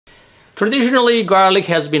Traditionally, garlic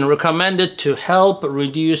has been recommended to help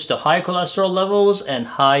reduce the high cholesterol levels and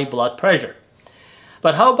high blood pressure.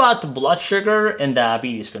 But how about blood sugar and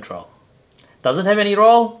diabetes control? Does it have any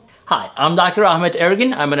role? Hi, I'm Dr. Ahmet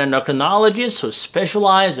Ergin. I'm an endocrinologist who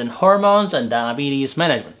specializes in hormones and diabetes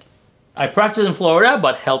management. I practice in Florida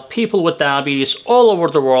but help people with diabetes all over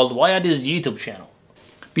the world via this YouTube channel.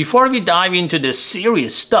 Before we dive into this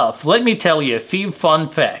serious stuff, let me tell you a few fun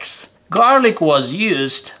facts. Garlic was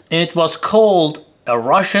used, and it was called a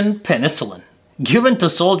Russian penicillin, given to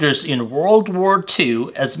soldiers in World War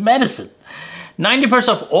II as medicine. 90%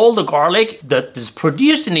 of all the garlic that is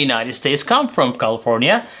produced in the United States come from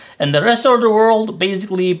California, and the rest of the world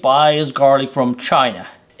basically buys garlic from China.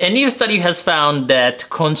 A new study has found that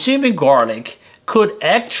consuming garlic could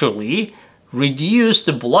actually reduce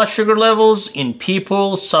the blood sugar levels in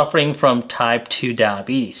people suffering from type 2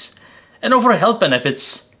 diabetes and offer health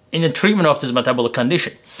benefits in the treatment of this metabolic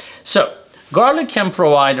condition. So, garlic can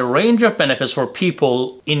provide a range of benefits for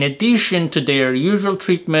people in addition to their usual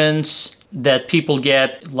treatments that people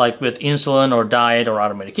get, like with insulin or diet or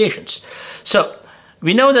other medications. So,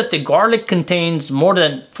 we know that the garlic contains more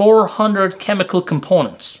than 400 chemical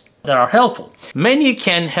components that are helpful. Many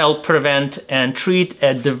can help prevent and treat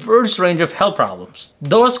a diverse range of health problems.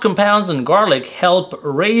 Those compounds in garlic help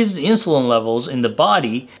raise the insulin levels in the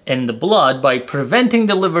body and the blood by preventing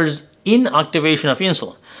the liver's inactivation of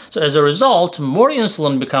insulin. So as a result, more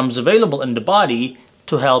insulin becomes available in the body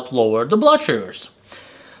to help lower the blood sugars.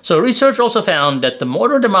 So research also found that the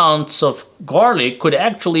moderate amounts of garlic could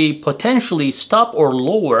actually potentially stop or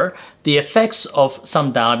lower the effects of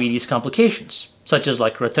some diabetes complications, such as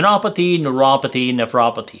like retinopathy, neuropathy,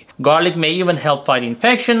 nephropathy. Garlic may even help fight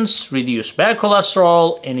infections, reduce bad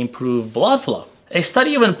cholesterol, and improve blood flow. A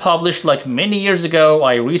study even published like many years ago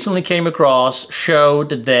I recently came across showed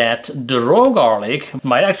that the raw garlic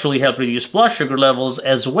might actually help reduce blood sugar levels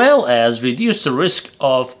as well as reduce the risk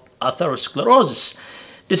of atherosclerosis.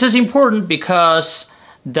 This is important because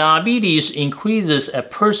diabetes increases a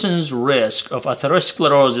person's risk of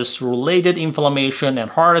atherosclerosis-related inflammation and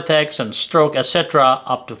heart attacks and stroke, etc.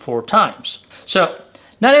 up to 4 times. So,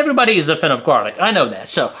 not everybody is a fan of garlic, I know that.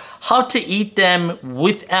 So, how to eat them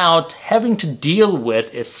without having to deal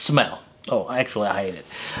with its smell? Oh, actually I hate it.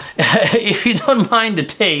 If you don't mind the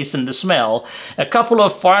taste and the smell, a couple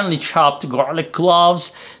of finely chopped garlic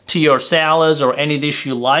cloves to your salads or any dish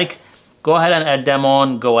you like, go ahead and add them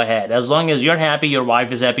on, go ahead. As long as you're happy, your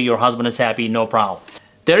wife is happy, your husband is happy, no problem.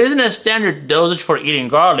 There isn't a standard dosage for eating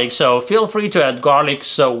garlic, so feel free to add garlic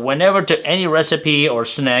so whenever to any recipe or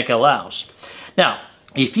snack allows. Now,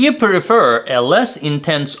 if you prefer a less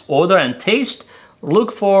intense odor and taste,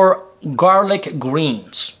 look for garlic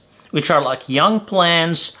greens, which are like young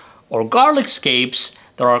plants or garlic scapes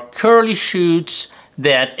that are curly shoots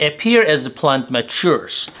that appear as the plant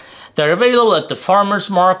matures. They're available at the farmers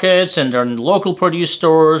markets and they're in local produce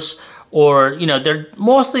stores, or they're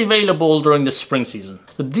mostly available during the spring season.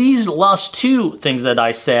 So these last two things that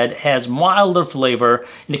I said has milder flavor,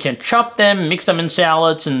 and you can chop them, mix them in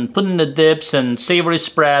salads and put in the dips and savory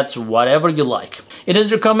spreads, whatever you like. It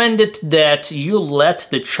is recommended that you let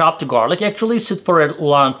the chopped garlic actually sit for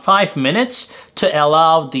around 5 minutes to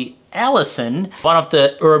allow the allicin, one of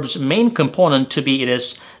the herb's main component, to be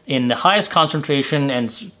in the highest concentration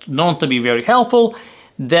and known to be very helpful,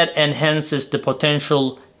 that enhances the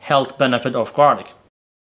potential health benefit of garlic.